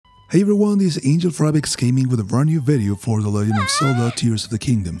Hey everyone, this is Angel for Epics Gaming with a brand new video for The Legend of Zelda Tears of the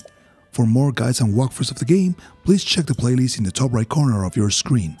Kingdom. For more guides and walkthroughs of the game, please check the playlist in the top right corner of your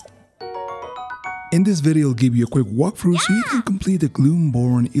screen. In this video I'll give you a quick walkthrough so you can complete the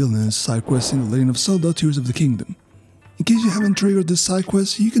Gloom-Borne Illness Side Quest in The Legend of Zelda Tears of the Kingdom. In case you haven't triggered this side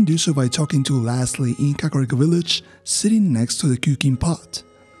quest, you can do so by talking to Lasli in Kakariko Village, sitting next to the cooking pot.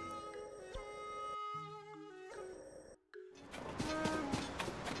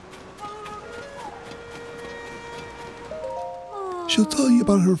 She'll tell you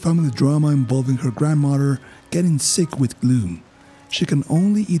about her family drama involving her grandmother getting sick with gloom. She can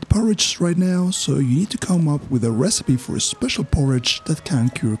only eat porridge right now, so you need to come up with a recipe for a special porridge that can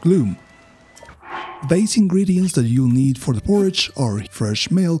cure gloom. Base ingredients that you'll need for the porridge are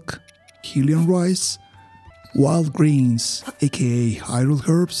fresh milk, Hylian Rice, wild greens aka Hyrule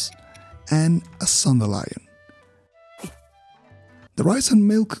Herbs, and a Sundelion. The rice and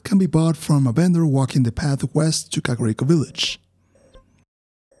milk can be bought from a vendor walking the path west to Kakariko Village.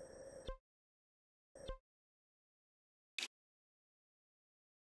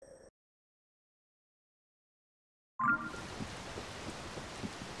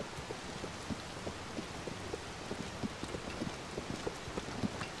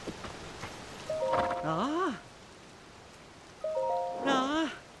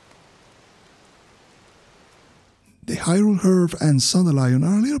 The Hyrule Herb and Sundelion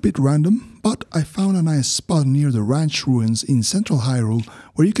are a little bit random, but I found a nice spot near the ranch ruins in Central Hyrule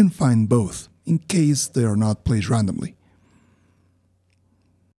where you can find both, in case they are not placed randomly.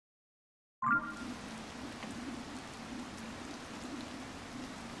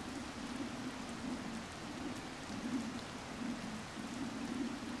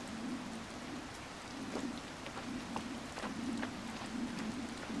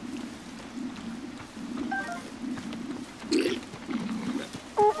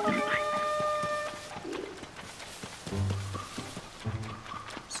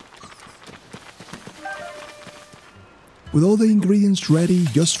 With all the ingredients ready,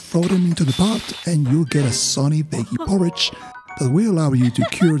 just throw them into the pot and you'll get a Sunny Veggie Porridge that will allow you to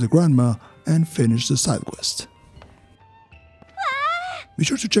cure the grandma and finish the side quest. Be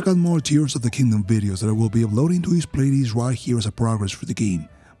sure to check out more Tears of the Kingdom videos that I will be uploading to his playlist right here as a progress for the game.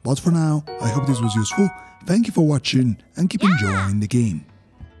 But for now, I hope this was useful, thank you for watching and keep enjoying the game.